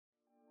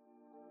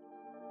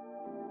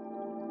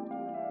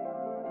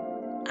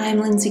I'm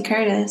Lindsay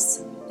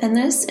Curtis, and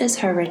this is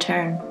Her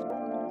Return,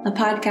 a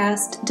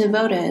podcast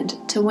devoted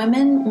to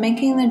women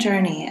making the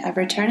journey of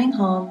returning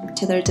home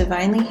to their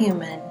divinely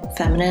human,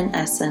 feminine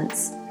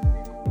essence.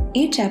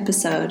 Each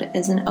episode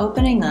is an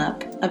opening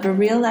up of a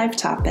real-life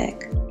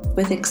topic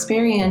with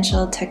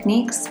experiential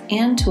techniques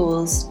and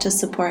tools to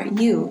support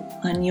you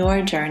on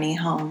your journey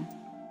home.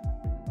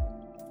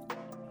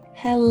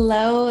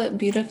 Hello,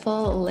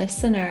 beautiful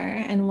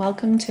listener, and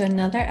welcome to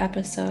another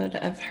episode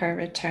of Her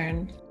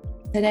Return.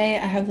 Today,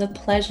 I have the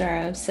pleasure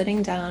of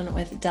sitting down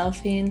with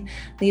Delphine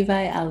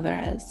Levi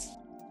Alvarez.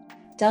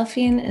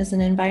 Delphine is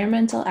an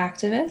environmental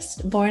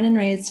activist born and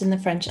raised in the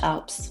French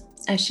Alps.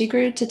 As she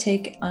grew to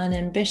take on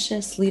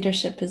ambitious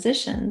leadership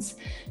positions,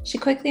 she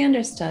quickly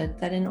understood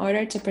that in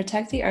order to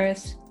protect the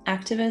earth,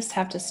 activists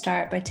have to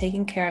start by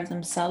taking care of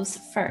themselves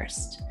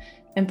first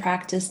and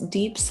practice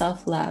deep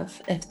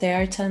self-love if they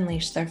are to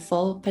unleash their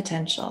full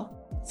potential.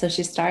 So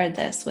she started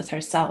this with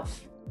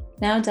herself.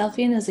 Now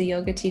Delphine is a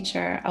yoga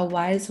teacher, a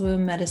wise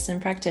womb medicine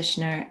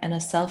practitioner, and a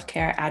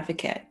self-care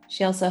advocate.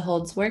 She also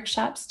holds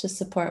workshops to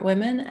support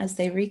women as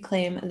they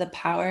reclaim the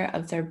power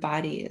of their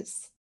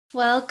bodies.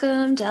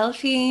 Welcome,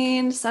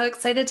 Delphine. So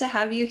excited to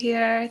have you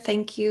here.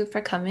 Thank you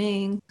for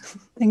coming.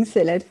 Thanks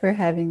a lot for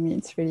having me.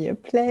 It's really a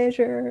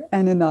pleasure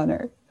and an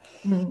honor.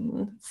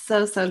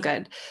 So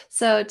good.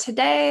 So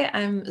today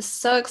I'm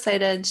so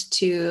excited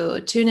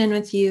to tune in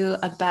with you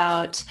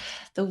about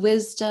the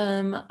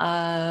wisdom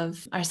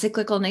of our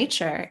cyclical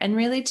nature and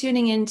really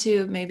tuning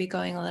into maybe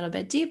going a little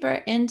bit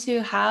deeper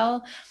into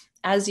how,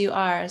 as you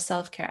are a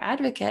self-care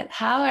advocate,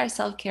 how our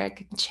self-care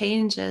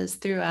changes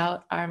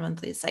throughout our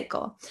monthly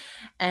cycle.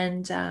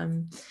 And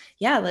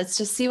let's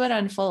just see what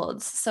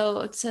unfolds.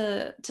 So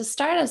to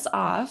start us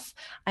off,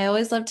 I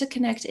always love to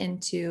connect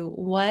into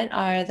what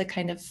are the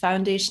kind of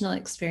foundational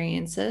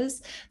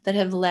experiences that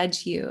have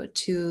led you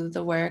to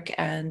the work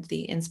and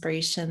the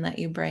inspiration that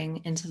you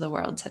bring into the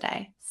world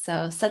today.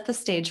 So set the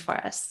stage for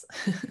us.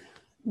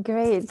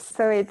 Great.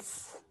 So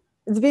it's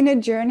been a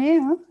journey,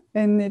 huh?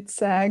 And it's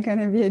going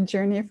to be a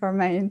journey for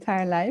my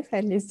entire life,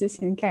 at least this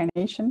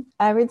incarnation.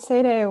 I would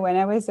say that when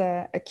I was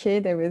a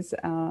kid, I was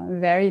a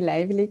very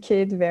lively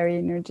kid, very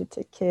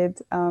energetic kid,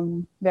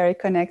 very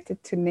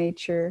connected to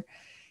nature,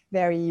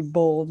 very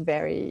bold,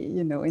 very,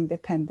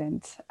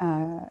 independent.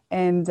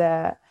 And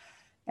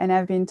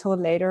I've been told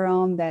later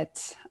on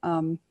that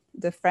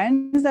the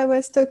friends I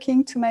was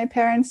talking to my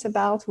parents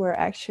about were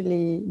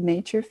actually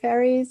nature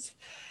fairies,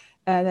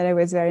 that I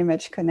was very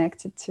much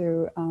connected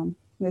to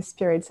the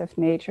spirits of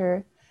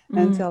nature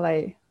until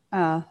I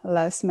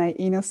lost my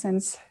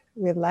innocence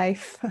with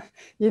life,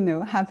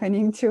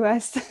 happening to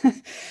us.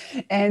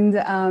 And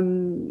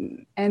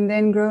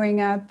then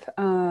growing up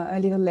a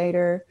little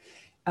later,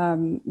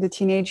 the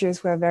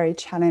teenagers were very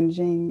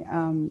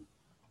challenging.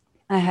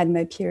 I had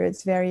my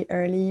periods very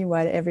early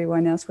while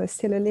everyone else was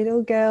still a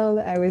little girl.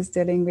 I was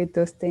dealing with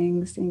those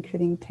things,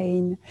 including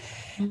pain,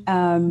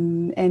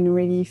 and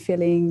really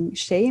feeling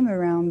shame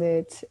around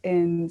it.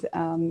 And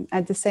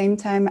at the same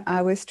time,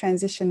 I was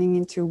transitioning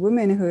into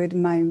womanhood.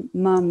 My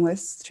mom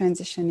was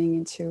transitioning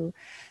into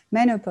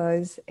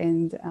menopause,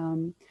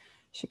 and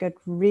she got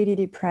really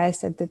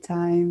depressed at the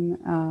time.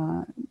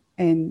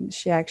 And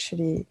she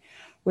actually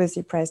was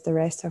depressed the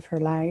rest of her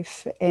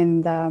life.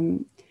 And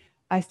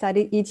I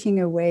started eating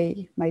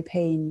away my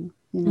pain,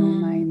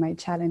 my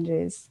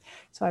challenges.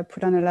 So I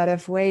put on a lot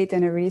of weight,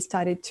 and I really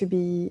started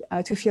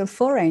to feel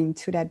foreign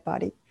to that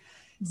body.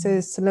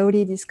 So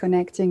slowly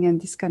disconnecting. And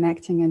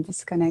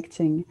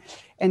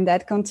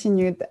that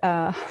continued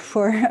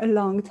for a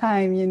long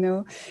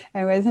time,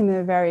 I was in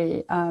a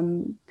very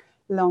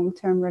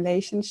long-term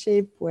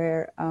relationship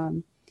where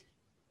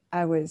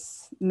I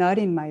was not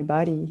in my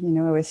body,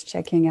 I was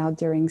checking out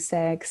during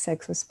sex.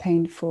 Sex was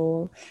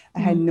painful. I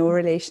had no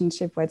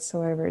relationship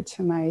whatsoever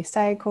to my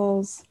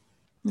cycles.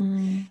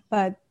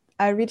 But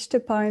I reached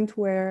a point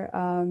where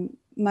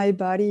my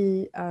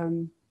body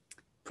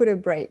put a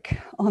break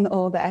on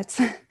all that.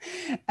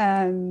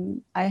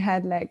 I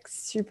had like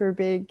super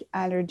big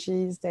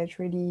allergies that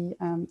really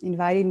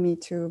invited me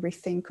to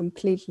rethink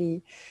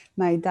completely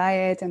my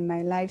diet and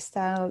my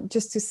lifestyle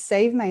just to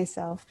save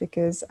myself,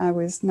 because I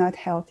was not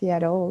healthy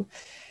at all.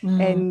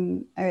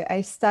 And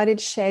I started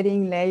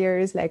shedding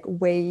layers like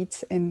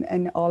weight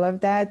and all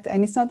of that.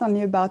 And it's not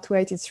only about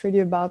weight, it's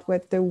really about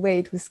what the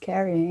weight was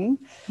carrying.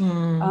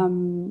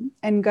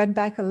 And got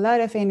back a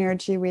lot of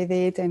energy with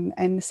it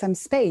and some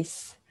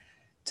space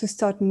to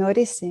start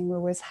noticing what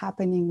was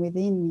happening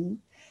within me.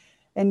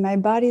 And my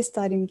body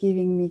started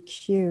giving me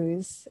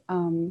cues.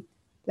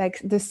 Like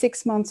the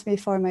 6 months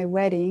before my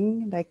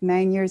wedding, like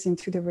 9 years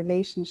into the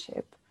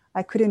relationship,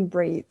 I couldn't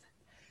breathe.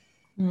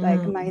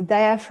 Like my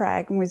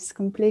diaphragm was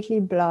completely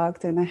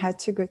blocked, and I had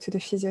to go to the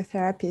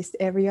physiotherapist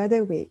every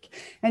other week.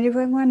 And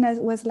everyone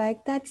was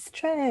like, that's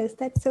stress,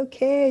 that's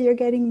okay, you're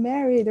getting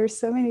married, there's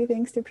so many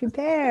things to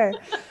prepare.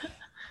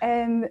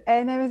 And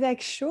I was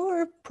like,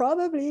 sure,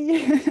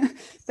 probably.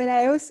 But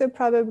I also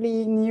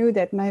probably knew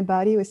that my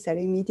body was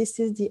telling me, this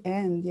is the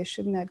end. You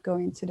should not go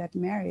into that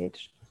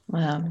marriage.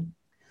 Wow.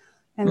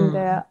 And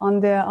on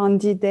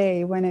the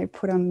day when I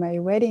put on my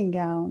wedding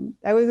gown,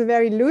 that was a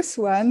very loose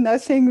one,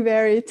 nothing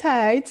very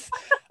tight.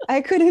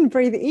 I couldn't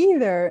breathe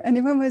either. And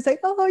everyone was like,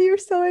 "Oh, you're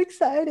so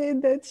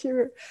excited that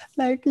you're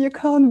like you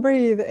can't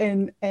breathe."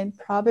 And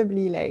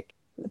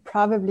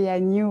probably I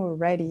knew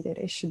already that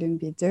I shouldn't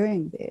be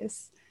doing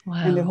this.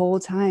 Wow. And the whole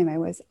time I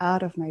was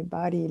out of my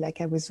body,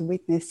 like I was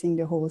witnessing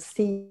the whole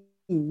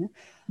scene.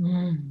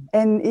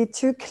 And it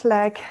took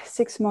like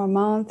 6 more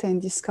months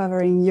and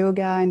discovering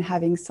yoga and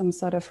having some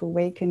sort of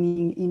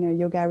awakening in a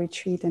yoga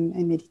retreat and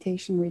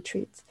meditation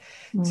retreat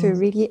to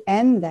really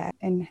end that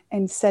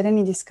and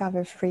suddenly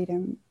discover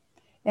freedom.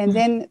 And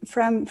then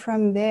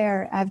from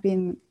there, I've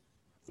been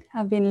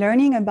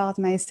learning about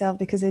myself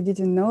because I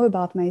didn't know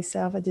about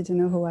myself. I didn't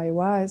know who I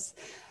was.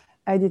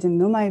 I didn't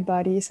know my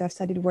body. So I've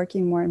started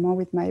working more and more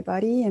with my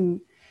body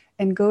and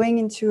going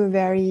into a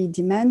very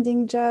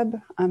demanding job.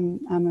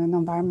 I'm an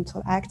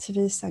environmental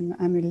activist.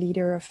 I'm a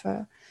leader of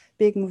a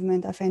big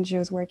movement of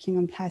NGOs working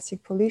on plastic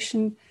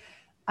pollution.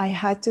 I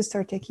had to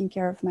start taking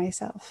care of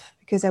myself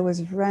because I was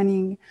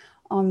running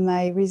on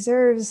my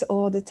reserves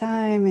all the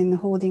time and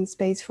holding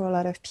space for a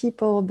lot of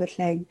people, but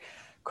like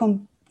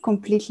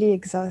completely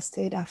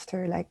exhausted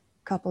after like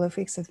a couple of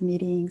weeks of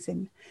meetings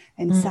and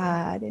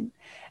sad.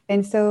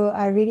 And so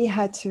I really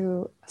had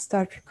to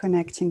start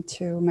reconnecting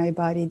to my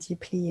body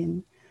deeply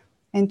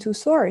and to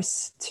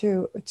source,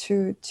 to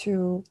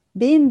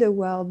be in the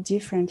world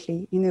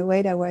differently in a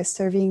way that was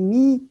serving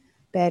me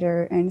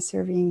better and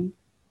serving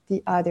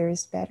the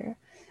others better.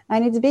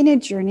 And it's been a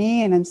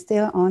journey and I'm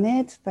still on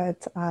it,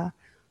 but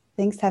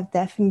things have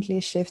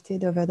definitely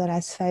shifted over the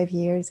last 5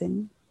 years.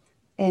 And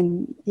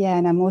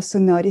I'm also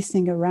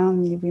noticing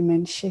around me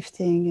women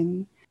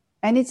shifting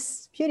and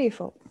it's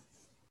beautiful.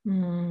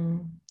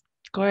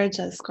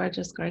 Gorgeous,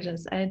 gorgeous,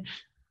 gorgeous. And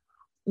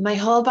my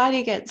whole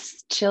body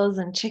gets chills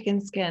and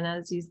chicken skin,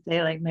 as you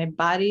say, like my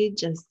body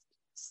just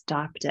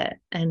stopped it.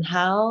 And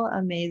how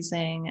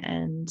amazing.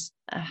 And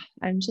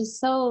I'm just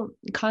so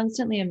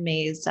constantly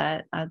amazed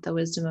at the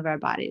wisdom of our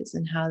bodies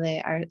and how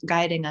they are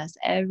guiding us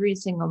every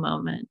single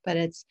moment. But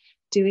it's,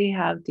 do we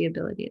have the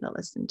ability to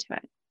listen to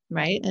it?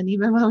 Right. And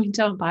even when we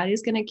don't,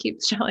 body's going to keep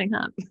showing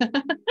up.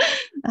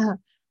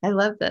 I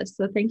love this.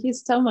 So thank you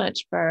so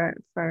much for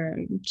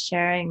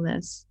sharing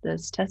this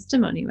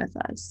testimony with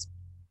us.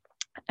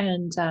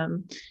 And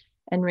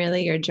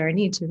really your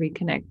journey to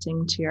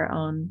reconnecting to your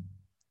own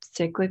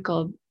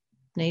cyclical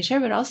nature,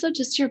 but also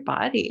just your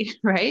body,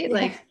 right? Yeah.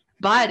 Like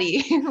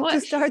body.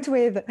 To start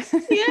with.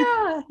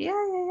 Yeah.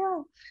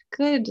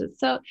 Good.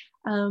 So,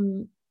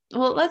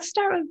 well, let's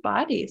start with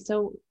body.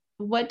 So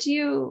what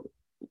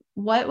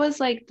was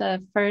like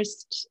the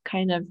first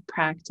kind of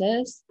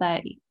practice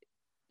that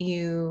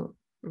you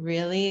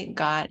really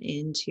got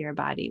into your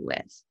body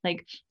with?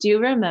 Like, do you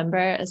remember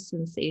a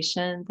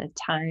sensation, the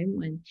time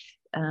when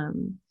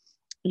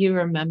you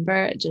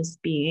remember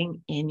just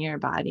being in your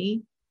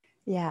body?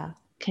 Yeah.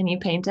 Can you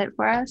paint it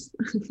for us?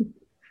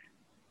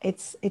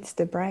 It's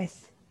the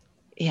breath.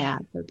 Yeah,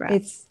 the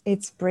breath.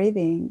 It's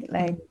breathing.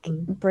 Like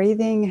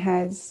breathing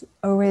has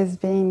always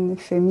been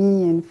for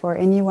me and for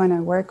anyone I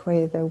work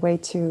with a way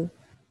to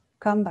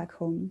come back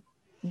home.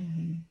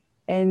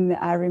 And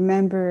I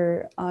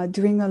remember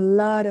doing a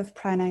lot of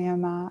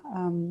pranayama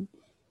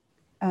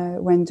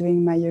when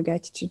doing my yoga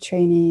teacher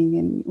training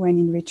and when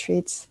in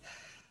retreats,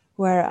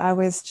 where I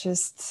was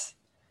just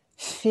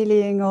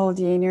feeling all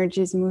the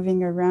energies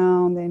moving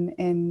around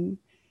and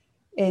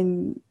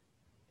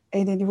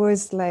it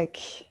was like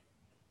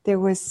there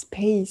was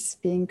space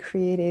being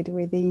created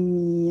within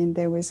me, and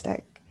there was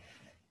like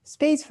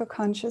space for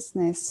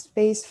consciousness,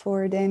 space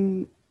for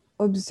then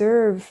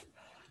observe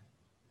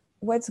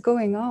what's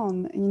going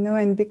on,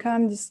 and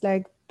become this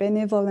like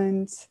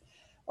benevolent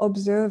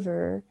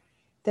observer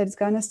that's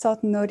gonna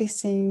start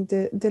noticing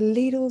the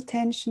little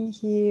tension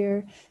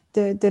here,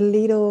 the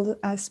little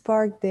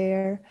spark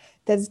there,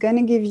 that's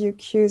gonna give you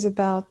cues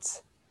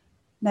about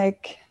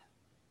like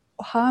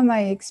how am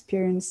I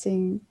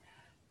experiencing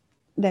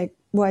like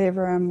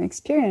whatever I'm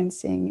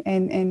experiencing,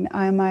 and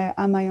am I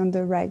on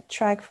the right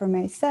track for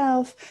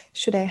myself?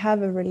 Should I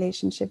have a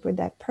relationship with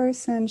that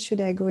person?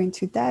 Should I go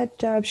into that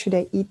job? Should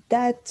I eat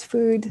that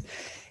food?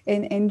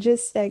 And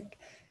just like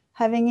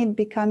having it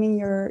becoming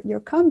your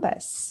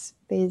compass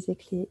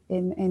basically.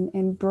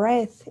 And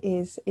breath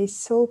is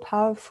so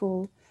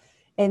powerful.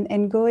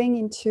 And going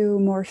into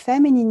more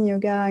feminine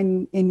yoga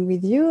and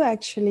with you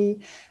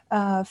actually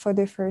for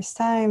the first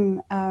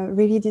time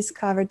really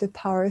discovered the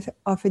power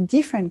of a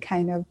different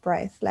kind of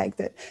breath, like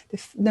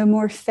the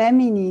more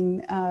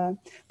feminine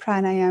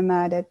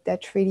pranayama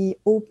that really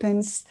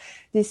opens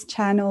this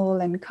channel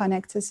and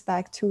connects us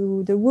back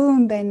to the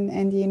womb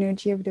and the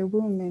energy of the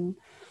womb.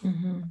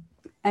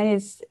 And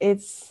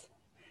it's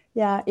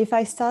yeah, if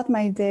I start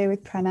my day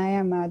with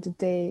pranayama, the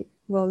day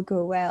will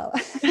go well.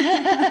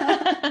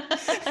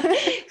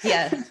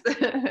 Yes.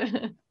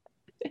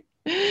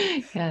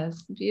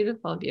 Yes.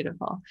 Beautiful,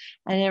 beautiful.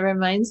 And it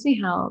reminds me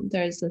how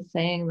there's a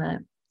saying that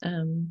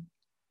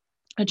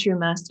a true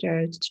master,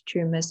 a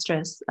true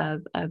mistress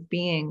of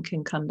being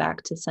can come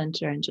back to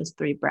center in just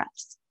 3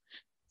 breaths.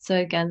 So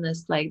again,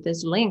 this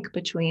link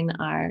between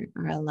our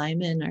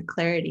alignment, our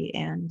clarity,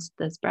 and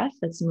this breath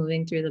that's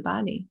moving through the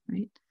body,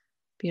 right?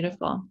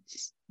 Beautiful.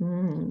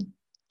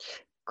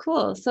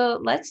 Cool.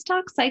 So let's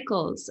talk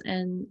cycles.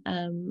 And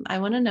I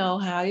want to know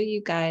how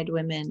you guide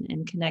women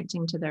in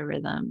connecting to their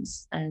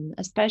rhythms. And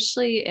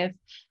especially if,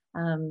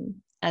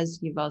 as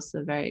you've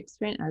also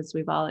as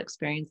we've all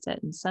experienced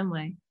it in some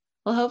way,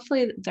 well,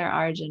 hopefully there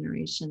are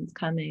generations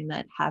coming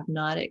that have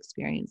not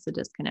experienced the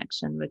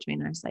disconnection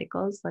between our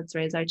cycles. Let's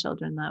raise our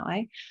children that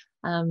way.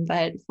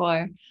 But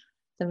for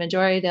the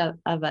majority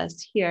of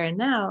us here and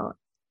now,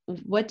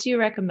 what do you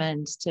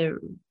recommend to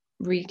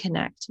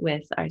reconnect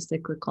with our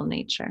cyclical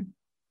nature?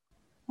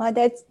 Well,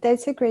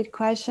 that's a great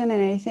question,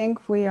 and I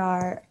think we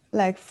are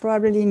like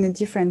probably in a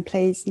different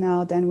place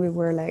now than we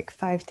were like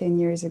 5-10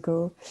 years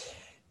ago.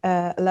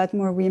 A lot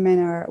more women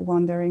are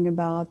wondering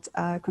about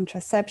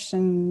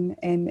contraception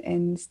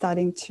and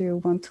starting to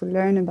want to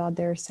learn about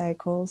their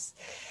cycles.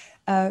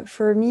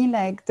 For me,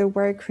 like the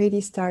work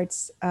really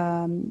starts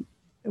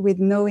with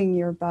knowing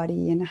your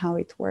body and how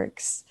it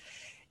works.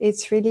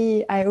 It's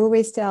really, I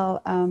always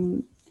tell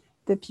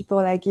the people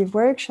I give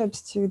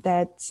workshops to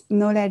that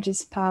knowledge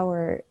is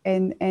power.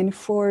 And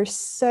for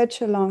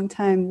such a long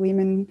time,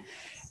 women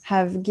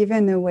have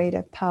given away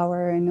that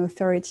power and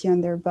authority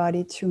on their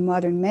body to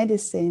modern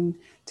medicine,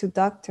 to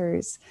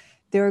doctors.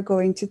 They're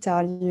going to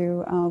tell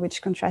you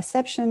which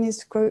contraception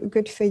is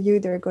good for you.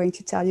 They're going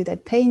to tell you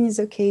that pain is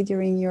okay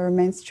during your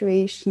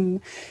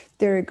menstruation.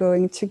 They're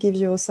going to give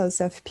you all sorts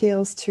of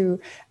pills to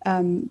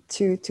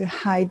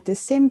hide the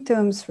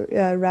symptoms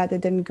rather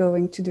than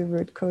going to the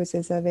root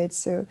causes of it.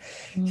 So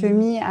for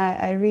me,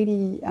 I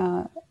really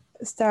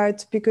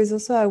start, because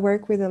also I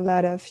work with a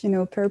lot of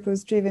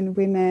purpose-driven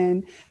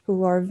women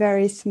who are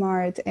very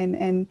smart,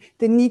 and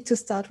they need to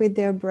start with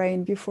their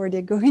brain before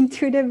they go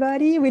into the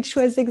body, which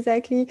is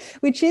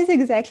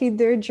exactly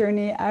their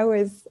journey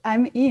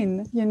I'm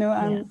in,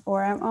 I'm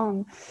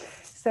on.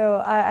 So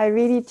I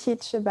really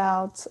teach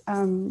about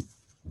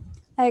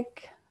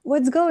like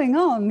what's going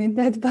on in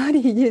that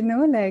body,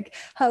 like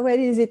what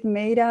is it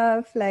made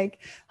of, like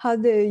how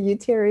the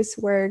uterus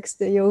works,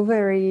 the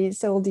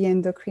ovaries, all the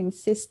endocrine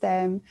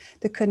system,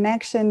 the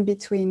connection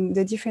between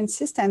the different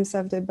systems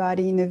of the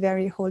body in a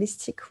very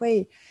holistic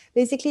way.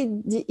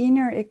 Basically, the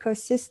inner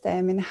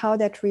ecosystem and how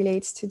that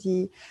relates to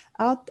the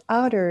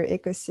outer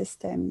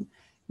ecosystem,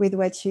 with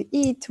what you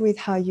eat, with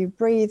how you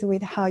breathe,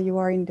 with how you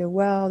are in the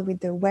world, with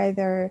the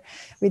weather,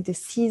 with the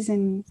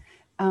season,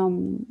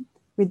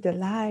 with the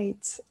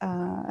light,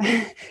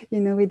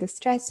 with the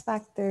stress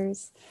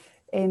factors.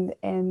 And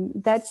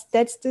that's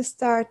the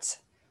start.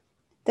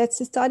 That's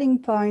the starting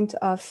point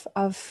of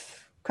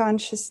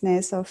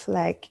consciousness, of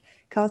like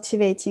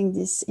cultivating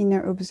this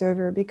inner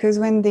observer, because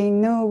when they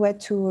know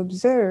what to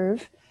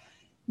observe,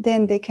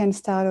 then they can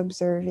start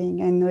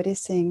observing and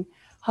noticing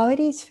how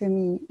it is for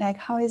me. Like,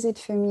 how is it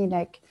for me?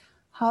 Like,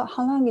 how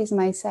long is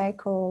my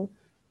cycle?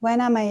 When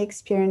am I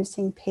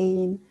experiencing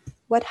pain?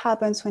 What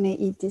happens when I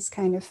eat this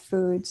kind of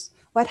foods?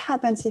 What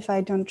happens if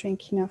I don't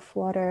drink enough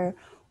water,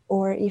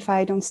 or if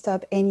I don't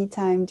stop any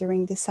time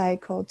during the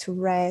cycle to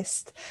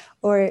rest?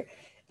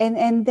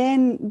 And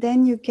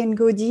then you can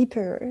go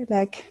deeper.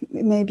 Like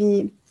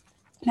maybe,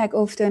 like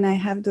often I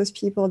have those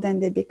people, then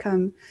they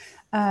become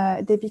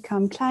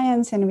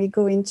clients, and we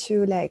go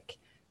into like,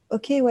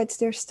 okay, what's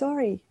their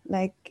story?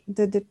 Like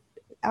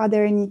are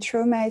there any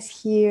traumas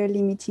here,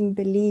 limiting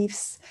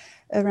beliefs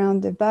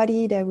around the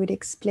body that would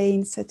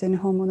explain certain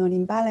hormonal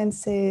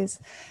imbalances,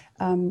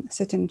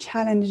 certain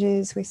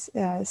challenges with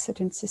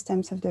certain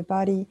systems of the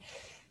body?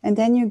 And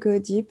then you go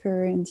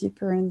deeper and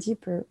deeper and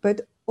deeper,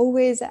 but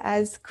always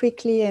as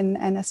quickly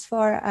and as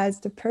far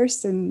as the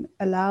person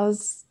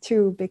allows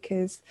to,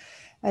 because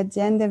at the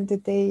end of the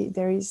day,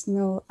 there is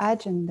no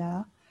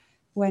agenda.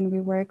 When we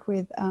work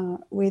with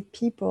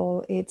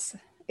people, it's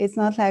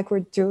not like we're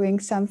doing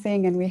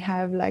something and we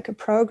have like a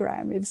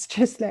program. It's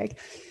just like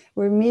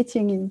we're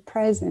meeting in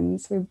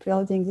presence. We're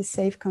building this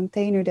safe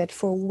container that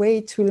for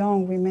way too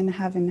long women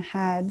haven't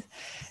had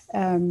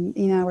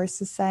in our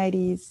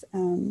societies,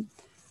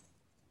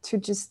 to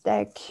just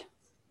like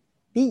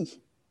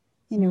be,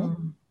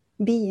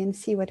 be and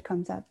see what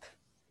comes up.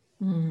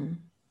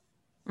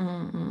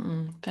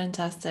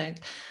 Fantastic.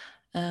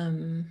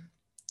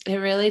 It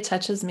really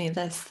touches me,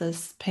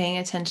 this paying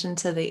attention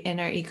to the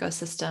inner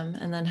ecosystem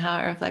and then how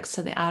it reflects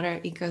to the outer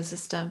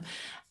ecosystem.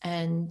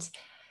 And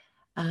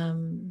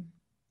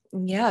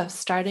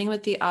starting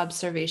with the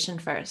observation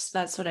first.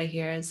 That's what I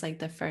hear is like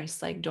the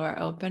first like door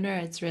opener.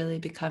 It's really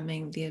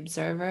becoming the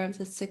observer of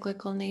the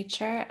cyclical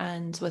nature,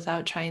 and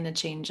without trying to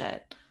change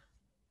it.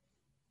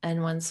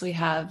 And once we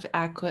have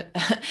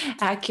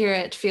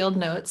accurate field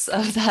notes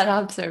of that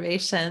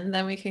observation,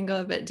 then we can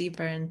go a bit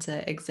deeper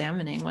into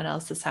examining what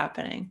else is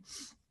happening.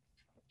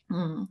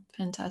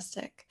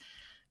 Fantastic.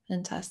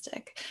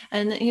 Fantastic.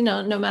 And,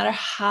 no matter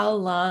how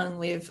long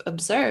we've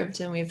observed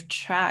and we've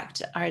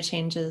tracked our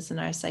changes in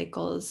our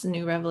cycles,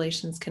 new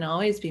revelations can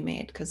always be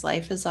made because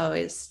life is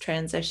always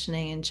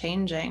transitioning and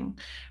changing,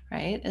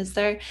 right? Is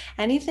there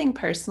anything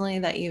personally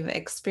that you've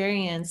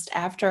experienced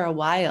after a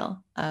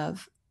while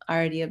of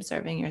already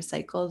observing your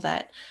cycle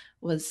that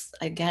was,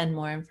 again,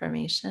 more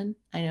information?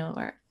 I know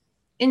we're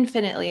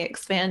infinitely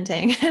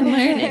expanding and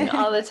learning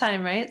all the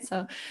time, right?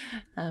 So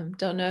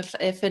don't know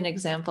if an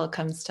example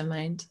comes to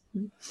mind.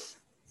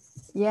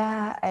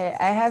 Yeah,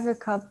 I have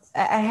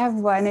I have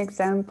one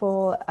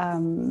example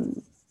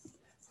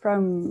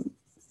from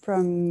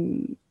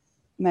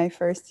my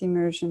first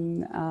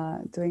immersion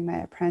doing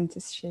my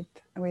apprenticeship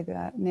with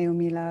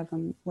Naomi Love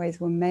on Wise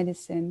Womb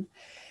Medicine.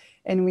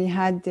 And we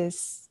had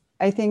this,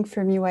 I think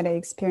for me, what I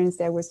experienced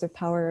there was the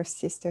power of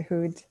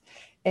sisterhood.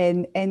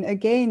 And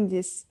again,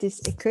 this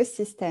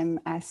ecosystem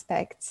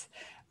aspect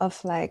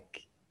of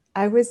like,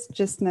 I was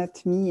just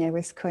not me. I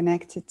was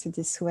connected to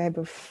this web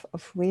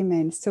of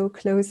women so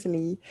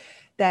closely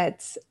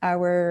that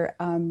our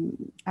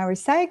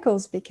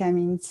cycles became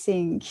in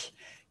sync,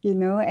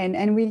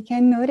 and we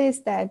can notice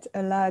that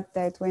a lot,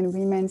 that when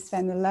women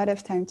spend a lot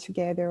of time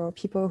together, or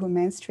people who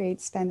menstruate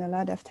spend a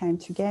lot of time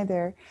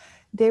together,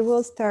 they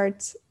will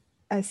start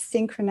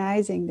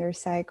synchronizing their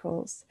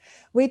cycles,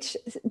 which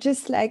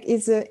just like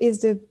is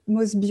the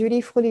most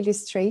beautiful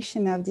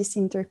illustration of this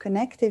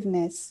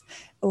interconnectedness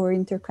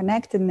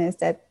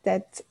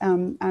that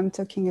I'm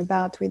talking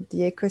about with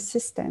the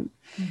ecosystem.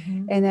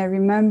 Mm-hmm. And I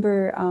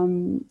remember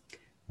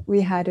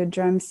we had a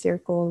drum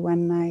circle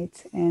one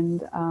night,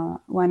 and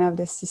one of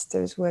the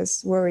sisters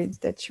was worried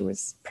that she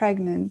was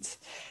pregnant,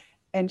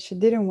 and she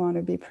didn't want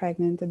to be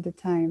pregnant at the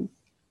time.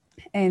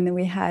 And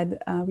we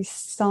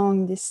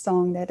sang this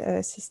song that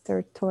a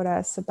sister taught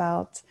us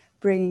about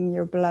bringing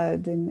your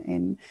blood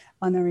and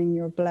honoring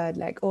your blood,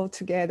 like all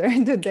together.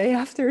 And the day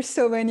after,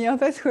 so many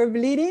of us were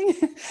bleeding.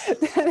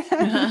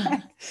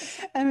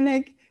 I'm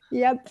like,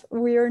 yep,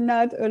 we are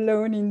not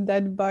alone in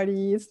that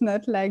body. It's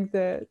not like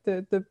the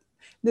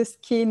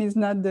skin is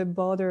not the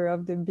border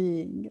of the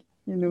being.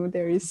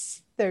 There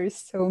is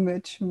so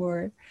much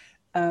more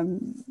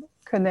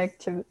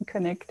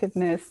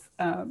connectiveness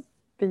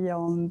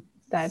beyond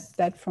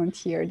that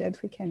frontier that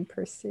we can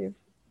perceive.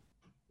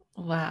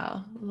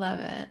 Wow, love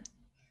it.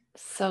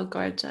 So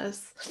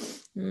gorgeous.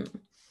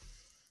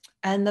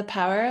 And the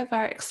power of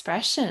our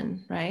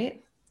expression,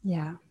 right?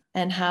 Yeah.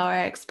 And how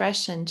our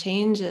expression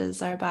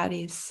changes our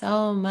bodies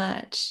so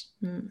much.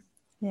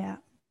 Yeah.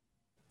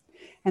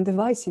 And the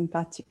voice in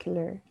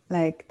particular,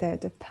 like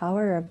the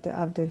power of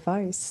the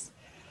voice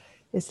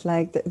is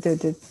like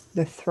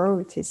the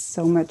throat is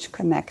so much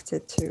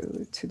connected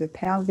to the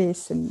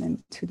pelvis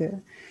and to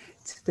the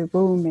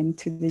womb and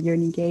to the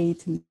yoni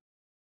gate,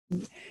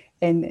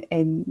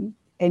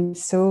 and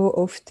so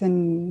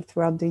often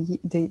throughout the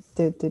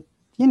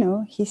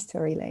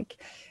history, like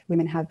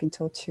women have been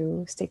told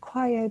to stay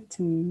quiet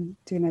and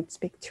do not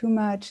speak too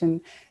much,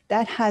 and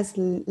that has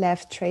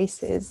left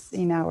traces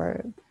in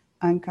our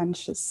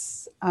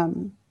unconscious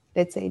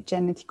let's say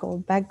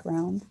genetical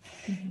background.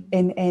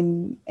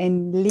 Mm-hmm.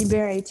 and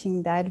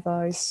liberating that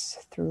voice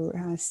through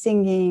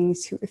singing,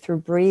 through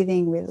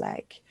breathing with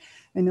like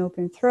an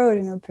open throat,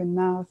 an open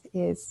mouth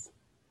is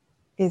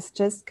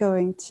just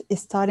is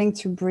starting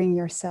to bring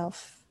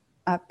yourself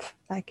up.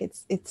 Like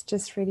it's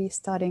just really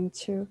starting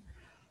to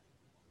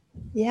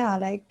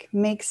like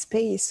make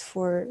space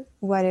for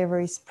whatever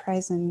is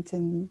present.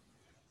 And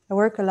I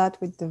work a lot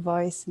with the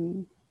voice,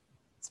 and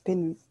it's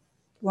been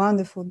a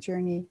wonderful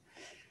journey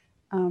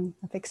of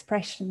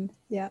expression.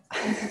 Yeah.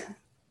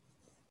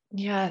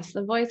 Yes,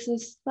 the voice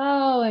is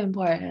so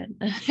important.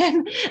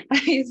 And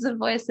I use the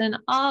voice in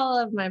all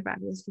of my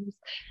practices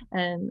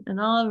and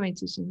all of my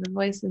teachings. The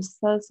voice is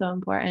so, so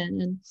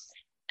important.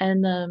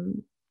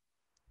 And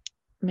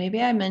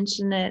maybe I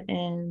mentioned it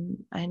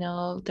I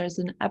know there's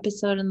an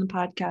episode in the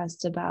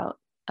podcast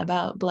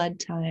about blood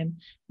time.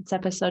 It's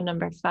episode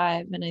number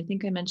 5, and I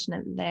think I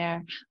mentioned it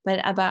there, but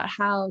about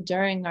how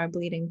during our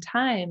bleeding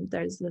time,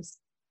 there's this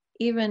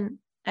even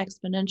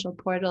exponential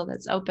portal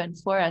that's open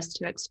for us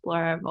to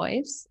explore our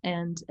voice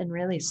and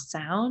really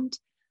sound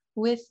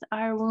with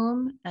our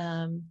womb,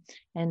 and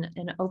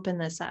open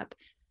this up.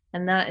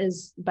 And that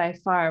is by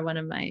far one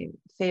of my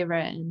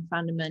favorite and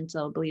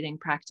fundamental bleeding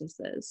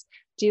practices.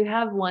 Do you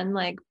have one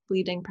like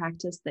bleeding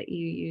practice that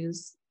you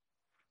use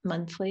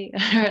monthly?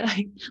 Or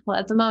like, well,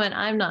 at the moment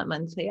I'm not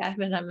monthly. I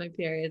haven't had my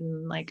period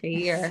in like a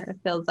year, it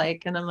feels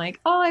like, and I'm like,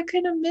 oh, I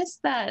could have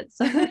missed that.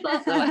 So that's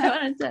also why I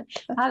wanted to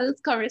have this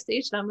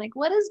conversation. I'm like,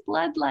 what is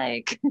blood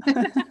like?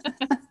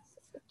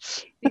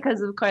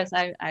 Because of course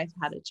I've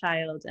had a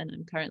child and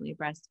I'm currently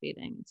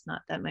breastfeeding. It's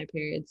not that my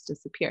period's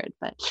disappeared,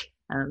 but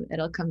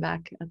it'll come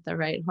back at the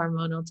right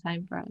hormonal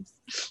time for us.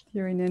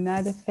 You're in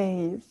another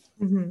phase.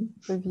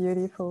 Mm-hmm. A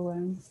beautiful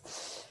one.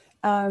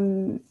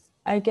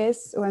 I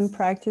guess one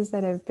practice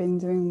that I've been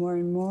doing more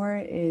and more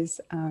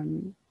is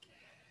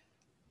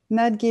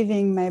not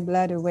giving my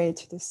blood away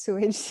to the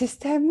sewage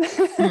system,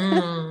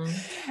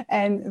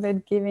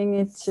 but giving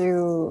it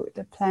to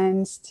the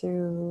plants,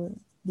 to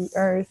the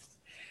earth.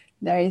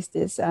 There is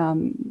this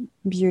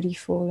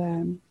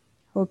beautiful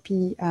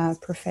Hopi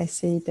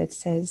prophecy that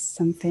says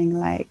something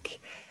like,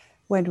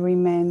 when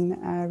women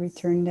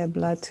return their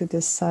blood to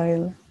the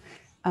soil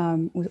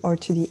or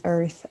to the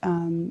earth,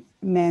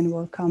 men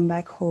will come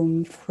back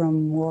home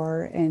from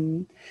war,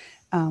 and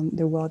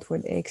the world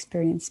would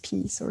experience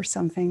peace or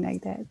something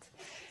like that.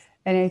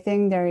 And I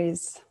think there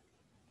is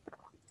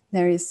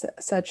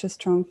such a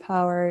strong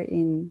power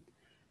in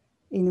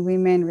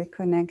women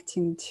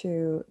reconnecting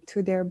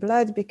to their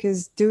blood,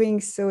 because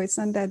doing so, it's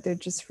not that they're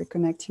just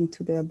reconnecting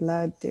to their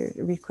blood, they're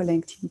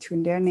reconnecting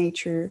to their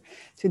nature,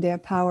 to their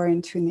power,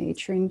 and to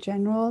nature in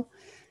general.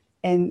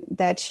 And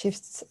that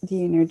shifts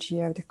the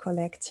energy of the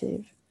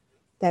collective.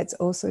 That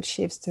also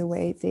shifts the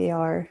way they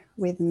are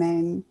with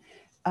men,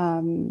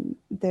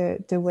 the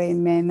way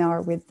men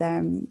are with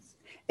them.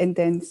 And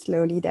then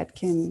slowly that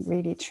can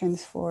really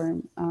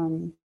transform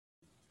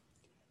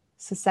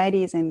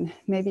societies and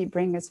maybe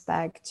bring us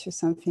back to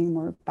something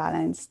more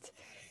balanced,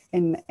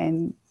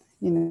 and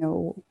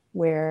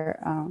where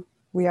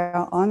we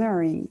are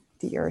honoring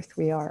the earth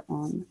we are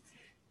on.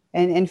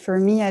 And for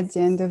me, at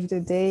the end of the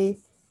day,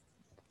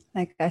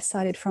 like, I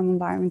started from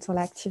environmental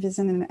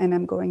activism, and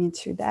I'm going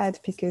into that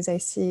because I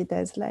see it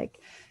as like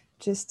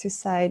just two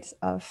sides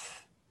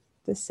of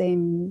the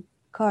same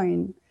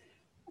coin.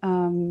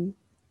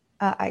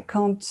 I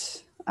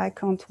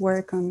can't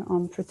work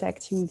on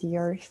protecting the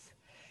earth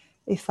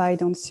if I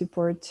don't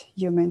support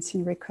humans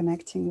in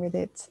reconnecting with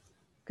it.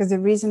 Because the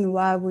reason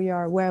why we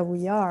are where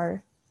we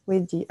are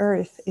with the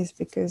earth is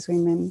because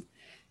women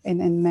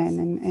and men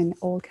and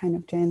all kind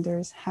of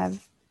genders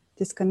have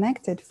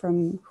disconnected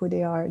from who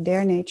they are,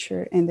 their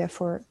nature, and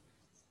therefore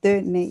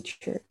the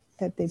nature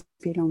that they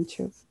belong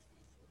to.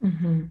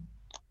 Mm-hmm.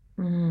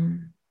 Mm-hmm.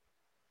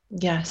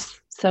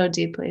 Yes, so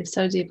deeply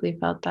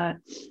felt that.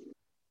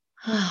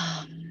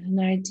 And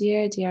our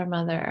dear, dear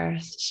Mother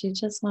Earth, she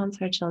just wants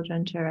her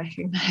children to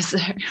recognize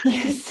her.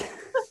 Yes.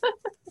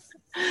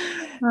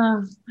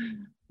 Oh,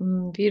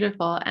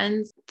 beautiful.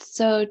 And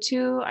so,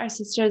 to our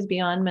sisters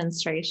beyond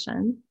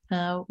menstruation,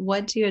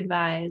 what do you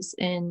advise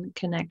in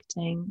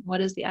connecting? What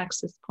is the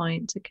access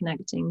point to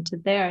connecting to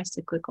their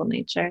cyclical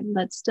nature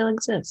that still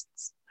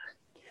exists?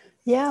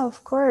 Yeah,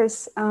 of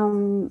course.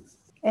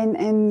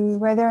 And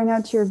whether or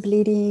not you're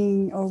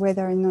bleeding, or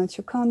whether or not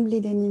you can't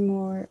bleed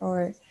anymore,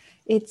 or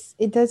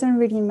it doesn't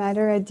really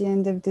matter at the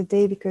end of the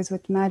day, because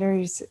what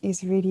matters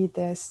is really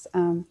this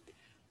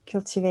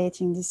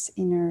cultivating this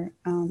inner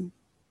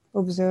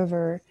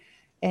observer,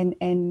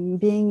 and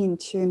being in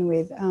tune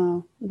with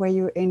where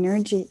your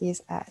energy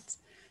is at.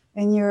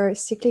 And your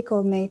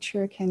cyclical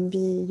nature can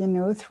be,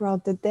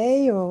 throughout the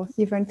day, or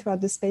even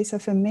throughout the space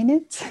of a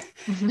minute.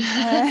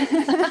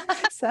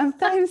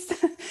 Sometimes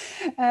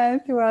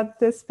throughout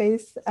the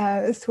space,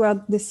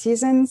 throughout the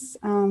seasons,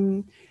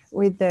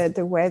 with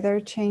the weather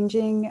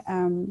changing.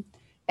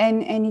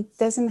 And it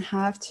doesn't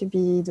have to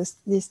be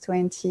this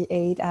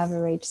 28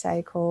 average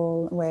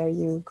cycle where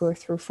you go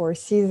through 4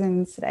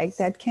 seasons. Like,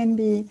 that can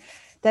be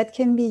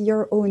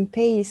your own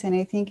pace. And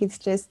I think it's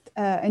just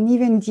an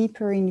even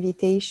deeper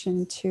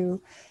invitation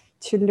to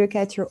look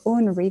at your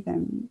own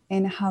rhythm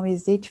and how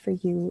is it for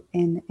you.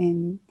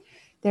 And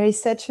there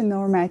is such a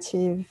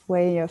normative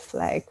way of,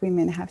 like,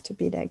 women have to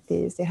be like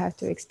this, they have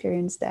to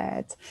experience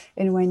that,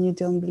 and when you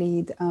don't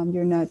bleed,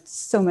 you're not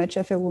so much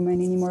of a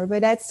woman anymore. But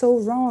that's so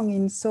wrong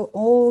in so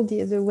all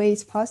the other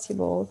ways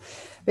possible,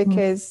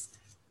 because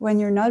when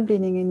you're not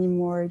bleeding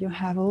anymore, you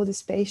have all the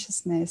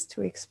spaciousness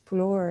to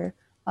explore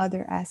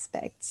other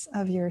aspects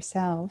of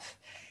yourself,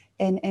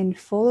 and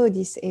follow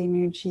this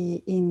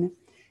energy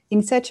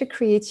in such a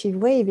creative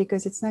way,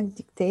 because it's not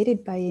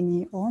dictated by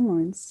any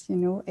hormones,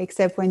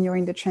 except when you're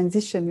in the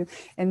transition,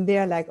 and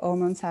there, like,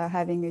 hormones are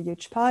having a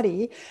huge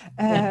party.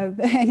 And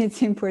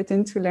it's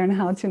important to learn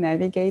how to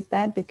navigate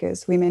that,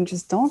 because women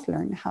just don't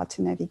learn how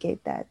to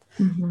navigate that.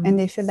 And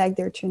they feel like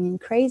they're turning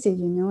crazy,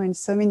 and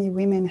so many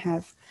women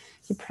have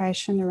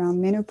depression around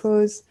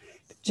menopause,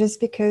 just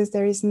because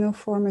there is no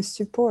form of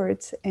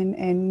support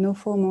and no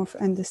form of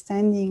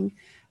understanding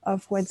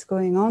of what's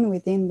going on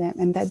within them,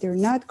 and that they're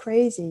not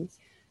crazy.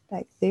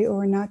 Like, they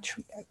are not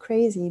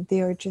crazy. They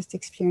are just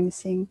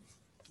experiencing,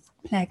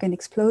 like, an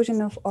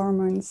explosion of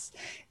hormones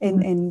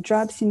and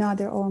drops in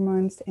other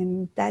hormones.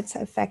 And that's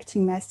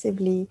affecting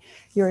massively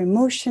your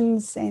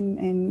emotions,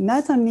 and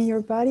not only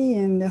your body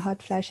and the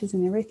hot flashes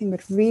and everything,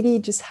 but really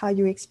just how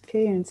you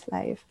experience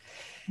life.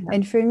 Yeah.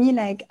 And for me,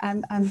 like,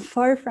 I'm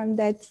far from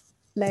that,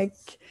 like,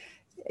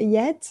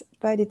 yet,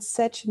 but it's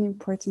such an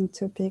important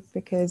topic,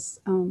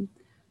 because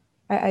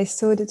I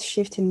saw that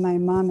shift in my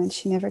mom, and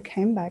she never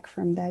came back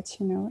from that,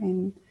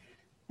 and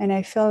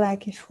I feel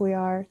like if we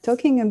are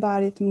talking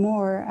about it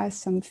more as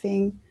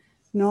something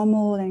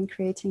normal and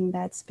creating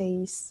that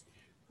space,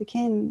 we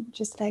can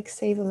just, like,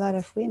 save a lot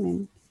of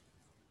women.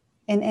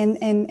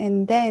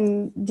 And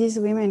then these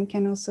women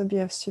can also be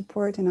of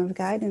support and of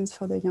guidance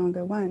for the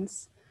younger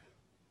ones.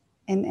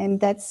 And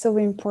that's so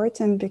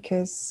important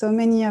because so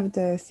many of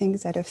the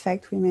things that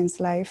affect women's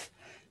life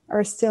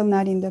are still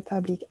not in the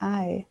public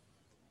eye.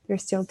 They're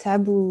still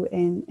taboo,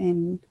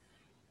 and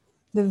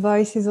the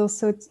voice is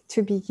also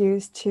to be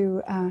used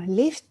to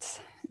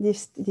lift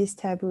these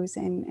taboos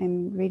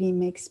and really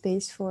make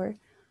space for,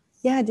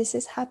 yeah, this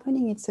is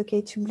happening. It's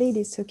okay to bleed.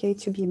 It's okay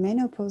to be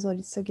menopausal.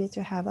 It's okay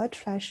to have hot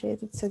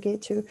flashes. It's okay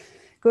to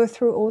go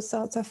through all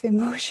sorts of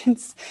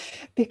emotions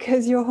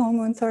because your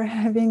hormones are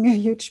having a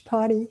huge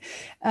party.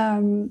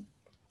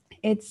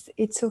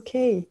 It's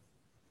okay.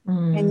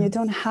 And you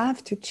don't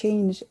have to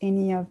change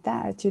any of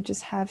that. You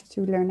just have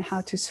to learn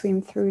how to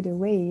swim through the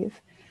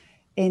wave.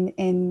 And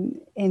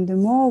the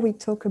more we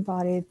talk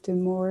about it, the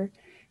more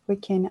we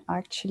can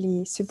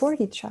actually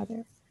support each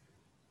other.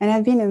 And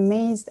I've been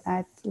amazed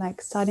at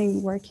like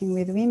starting working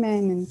with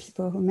women and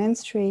people who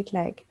menstruate,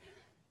 like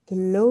the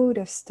load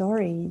of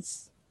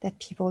stories that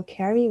people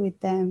carry with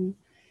them,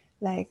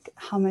 like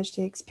how much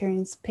they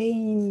experience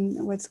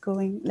pain, what's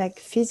going, like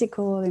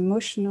physical,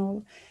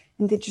 emotional,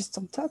 and they just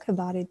don't talk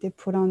about it. They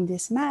put on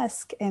this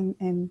mask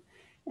and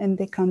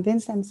they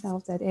convince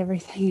themselves that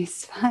everything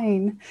is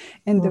fine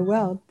in the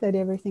world, that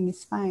everything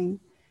is fine.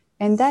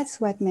 And that's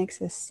what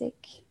makes us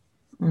sick,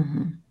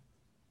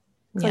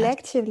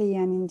 collectively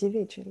and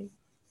individually.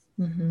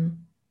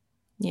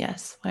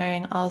 Yes,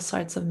 wearing all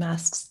sorts of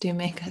masks do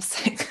make us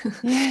sick.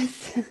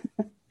 Yes.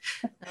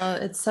 Oh,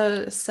 it's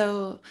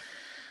so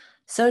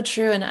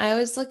true. And I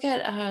always look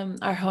at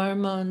our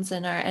hormones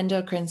and our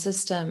endocrine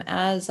system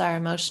as our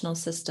emotional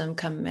system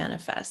come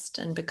manifest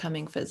and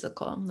becoming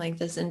physical. Like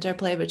this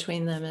interplay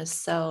between them is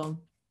so,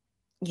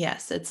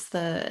 yes, it's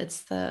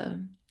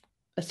the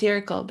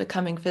etherical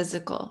becoming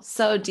physical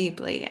so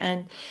deeply.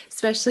 And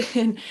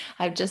especially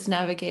I've just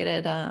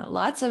navigated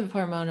lots of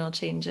hormonal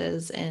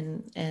changes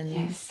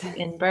Yes.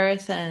 in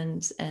birth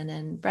and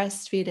in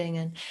breastfeeding.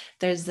 And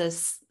there's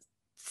this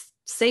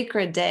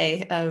sacred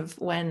day of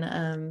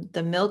when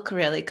the milk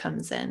really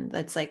comes in.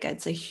 That's like,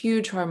 it's a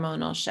huge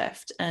hormonal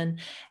shift. And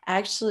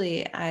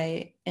actually,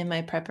 in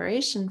my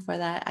preparation for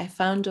that, I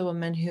found a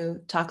woman who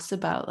talks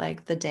about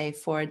like the day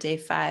 4, day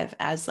 5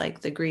 as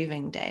like the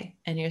grieving day.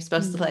 And you're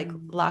supposed to like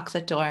lock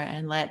the door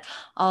and let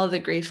all the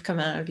grief come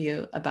out of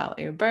you about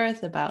your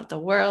birth, about the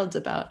world,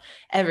 about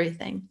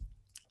everything.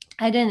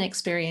 I didn't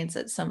experience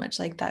it so much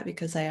like that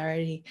because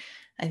I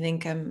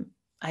think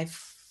I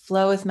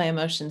flow with my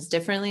emotions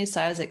differently.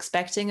 So I was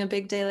expecting a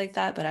big day like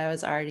that, but I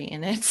was already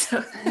in it.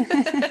 So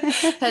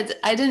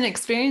I didn't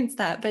experience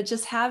that, but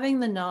just having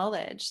the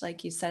knowledge,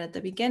 like you said at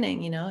the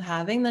beginning,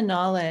 having the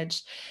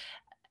knowledge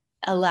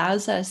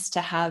allows us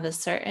to have a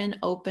certain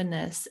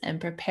openness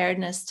and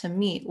preparedness to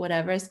meet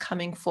whatever is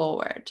coming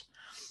forward.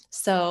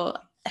 So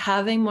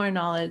having more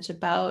knowledge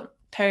about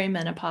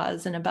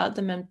perimenopause and about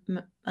the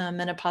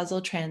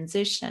menopausal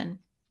transition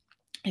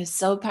is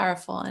so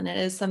powerful. And it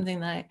is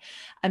something that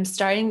I'm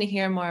starting to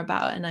hear more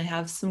about. And I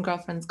have some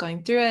girlfriends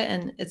going through it,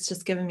 and it's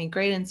just given me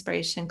great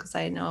inspiration because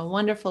I know a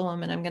wonderful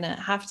woman. I'm going to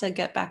have to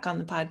get back on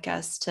the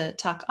podcast to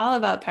talk all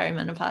about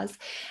perimenopause.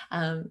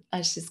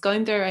 As she's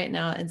going through it right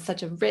now in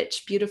such a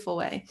rich, beautiful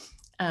way.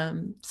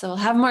 So we'll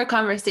have more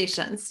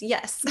conversations.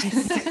 Yes.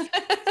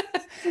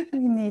 We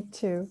need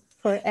to,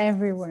 for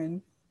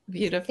everyone.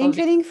 Beautiful.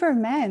 Including for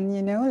men,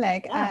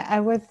 like Yeah.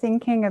 I was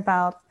thinking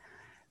about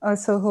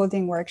also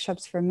holding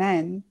workshops for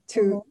men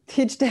to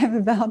teach them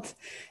about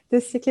the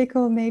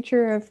cyclical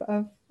nature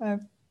of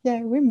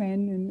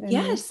women and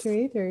Yes.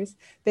 menstruators,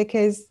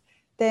 because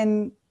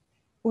then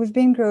we've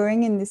been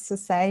growing in this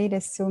society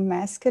that's so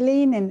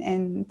masculine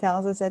and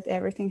tells us that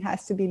everything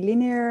has to be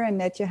linear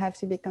and that you have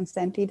to be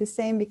constantly the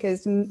same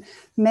because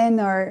men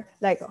are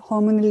like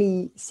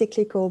hormonally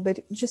cyclical,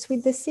 but just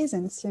with the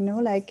seasons,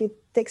 like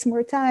it takes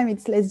more time,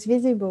 it's less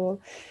visible.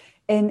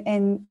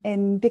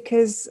 And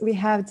because we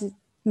have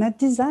not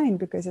designed,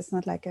 because it's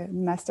not like a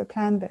master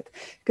plan, but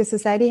because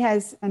society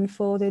has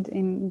unfolded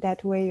in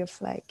that way of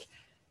like,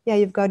 yeah,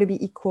 you've got to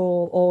be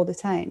equal all the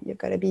time. You've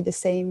got to be the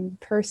same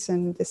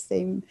person, the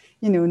same,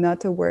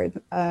 not a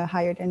word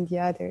higher than the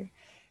other.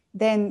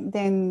 Then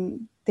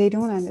they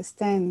don't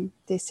understand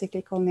the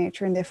cyclical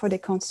nature, and therefore they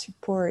can't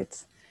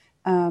support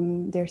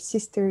their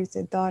sisters,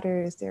 their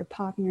daughters, their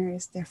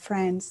partners, their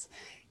friends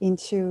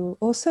into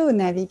also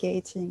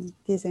navigating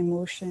these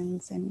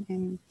emotions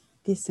and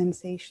these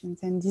sensations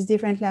and these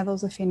different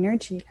levels of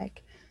energy,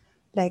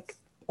 like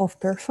of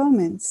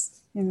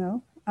performance,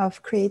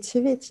 of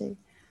creativity.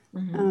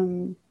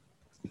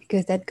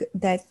 Because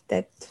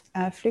that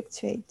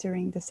fluctuate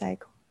during the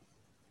cycle.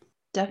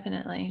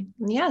 Definitely.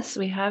 Yes,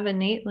 we have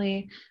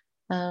innately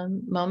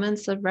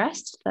moments of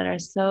rest that are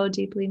so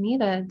deeply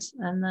needed,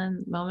 and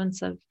then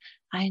moments of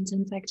high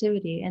intense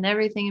activity and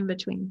everything in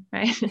between,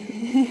 right?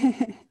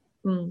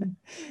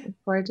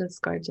 Gorgeous,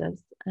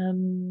 gorgeous.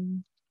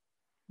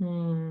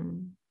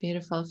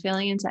 Beautiful.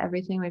 Feeling into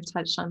everything we've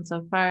touched on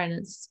so far, and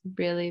it's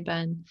really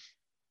been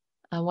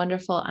a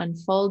wonderful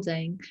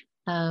unfolding.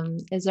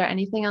 Is there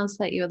anything else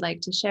that you would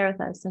like to share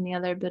with us? Any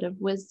other bit of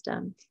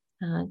wisdom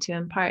to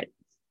impart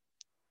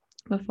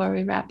before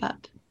we wrap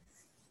up?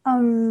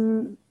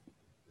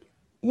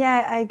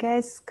 Yeah, I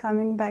guess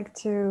coming back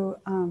to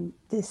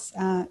this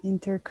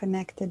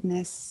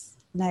interconnectedness,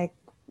 like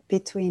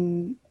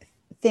between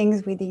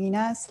things within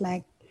us,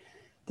 like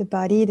the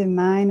body, the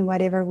mind,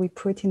 whatever we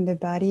put in the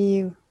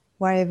body,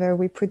 whatever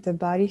we put the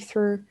body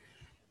through,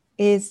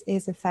 is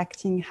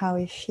affecting how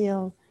we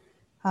feel,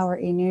 our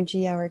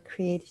energy, our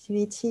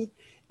creativity,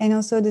 and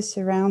also the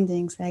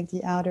surroundings, like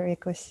the outer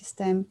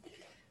ecosystem.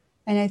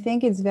 And I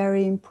think it's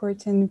very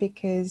important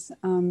because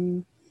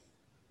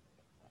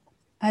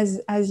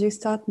as you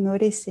start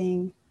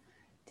noticing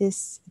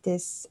this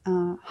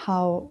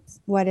how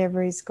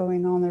whatever is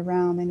going on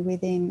around and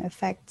within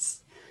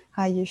affects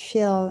how you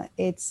feel,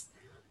 it's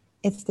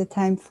the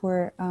time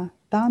for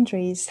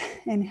boundaries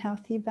and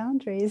healthy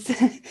boundaries.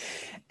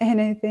 And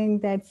I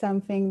think that's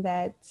something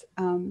that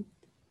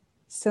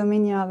so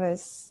many of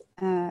us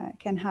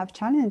can have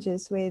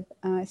challenges with,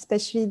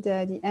 especially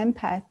the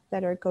empath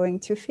that are going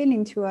to feel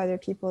into other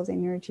people's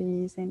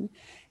energies and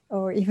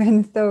or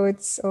even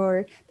thoughts,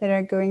 or that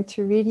are going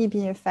to really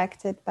be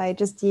affected by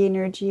just the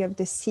energy of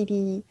the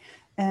city,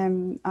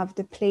 of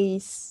the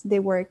place they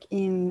work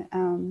in.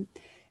 And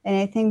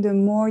I think the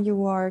more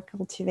you are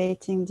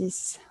cultivating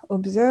this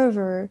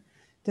observer,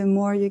 the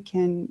more you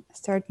can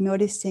start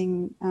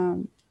noticing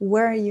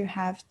where you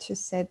have to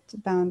set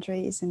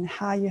boundaries and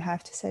how you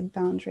have to set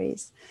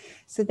boundaries,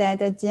 so that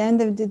at the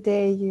end of the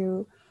day,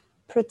 you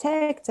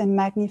protect and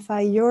magnify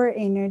your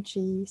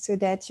energy so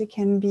that you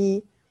can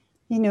be,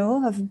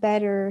 of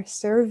better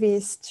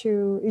service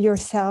to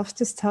yourself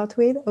to start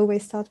with.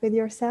 Always start with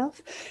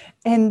yourself,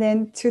 and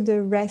then to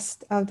the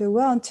rest of the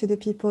world, to the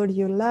people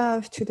you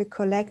love, to the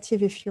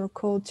collective, if you're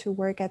called to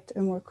work at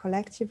a more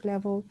collective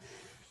level.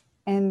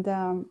 And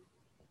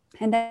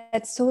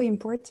that's so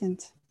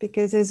important,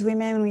 because as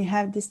women, we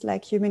have this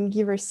like human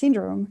giver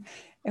syndrome,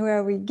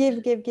 where we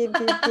give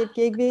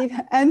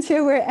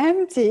until we're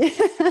empty.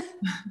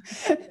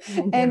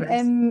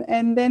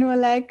 and then we're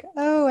like,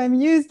 oh, I'm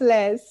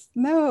useless.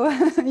 No,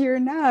 you're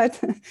not.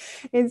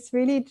 It's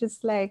really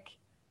just like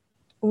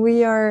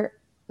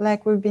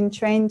we've been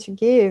trained to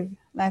give,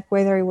 like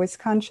whether it was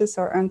conscious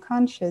or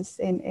unconscious,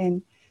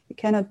 and you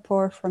cannot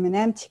pour from an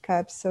empty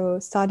cup. So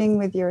starting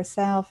with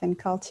yourself and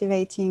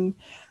cultivating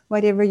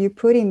whatever you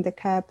put in the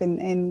cup,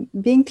 and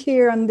being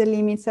clear on the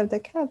limits of the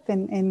cup,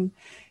 and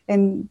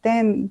then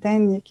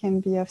you can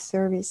be of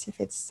service if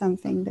it's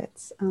something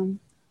that's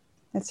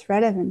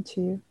relevant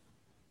to you.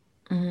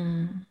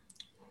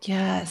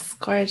 Yes,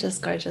 gorgeous,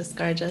 gorgeous,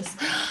 gorgeous.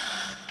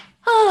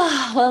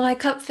 Oh, well, my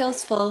cup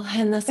feels full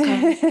in this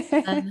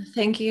conversation.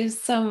 Thank you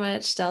so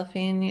much,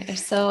 Delphine. You're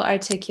so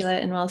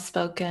articulate and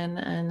well-spoken,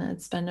 and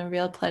it's been a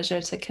real pleasure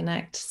to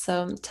connect.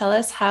 So tell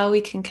us how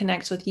we can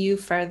connect with you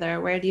further.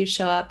 Where do you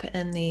show up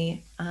in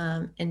the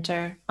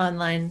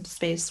online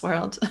space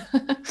world?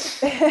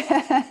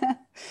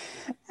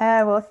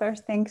 Well,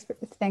 first, thanks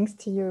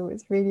to you.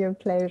 It's really a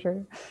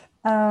pleasure.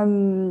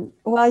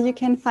 Well, you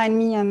can find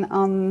me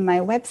on my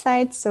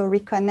website, so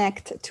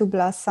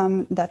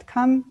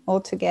reconnect2blossom.com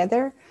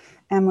altogether.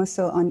 I'm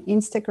also on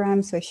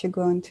Instagram, so if you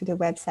go onto the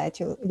website,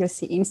 you'll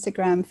see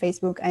Instagram,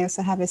 Facebook. I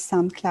also have a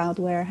SoundCloud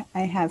where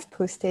I have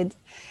posted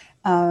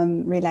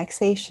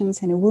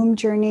relaxations and womb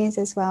journeys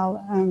as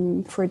well,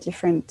 for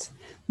different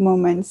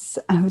moments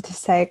of the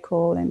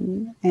cycle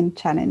and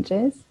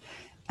challenges.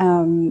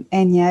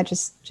 And yeah,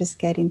 just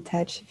get in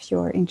touch if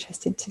you're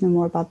interested to know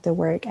more about the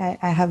work. I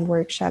have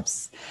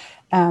workshops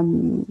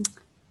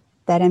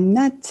that I'm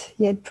not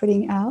yet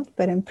putting out,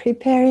 but I'm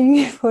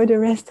preparing for the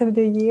rest of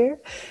the year.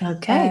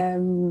 Okay.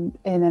 And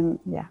I'm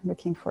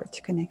looking forward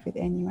to connect with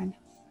anyone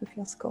who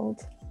feels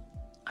called.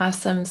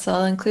 Awesome. So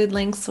I'll include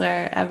links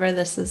wherever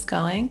this is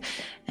going.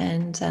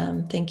 And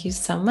thank you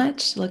so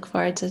much. Look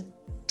forward to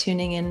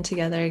tuning in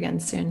together again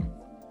soon.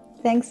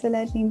 Thanks a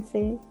lot,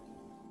 Lindsay.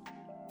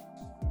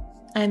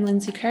 I'm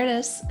Lindsay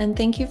Curtis, and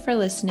thank you for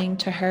listening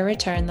to Her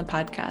Return, the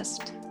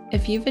podcast.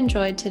 If you've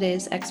enjoyed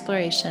today's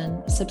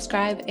exploration,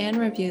 subscribe and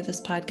review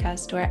this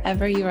podcast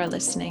wherever you are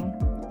listening.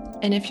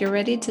 And if you're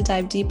ready to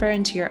dive deeper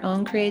into your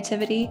own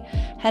creativity,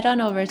 head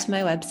on over to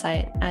my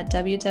website at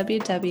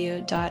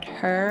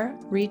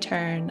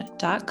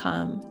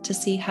www.herreturn.com to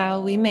see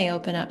how we may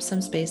open up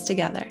some space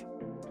together.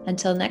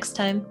 Until next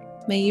time,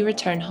 may you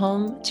return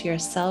home to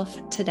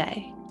yourself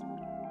today.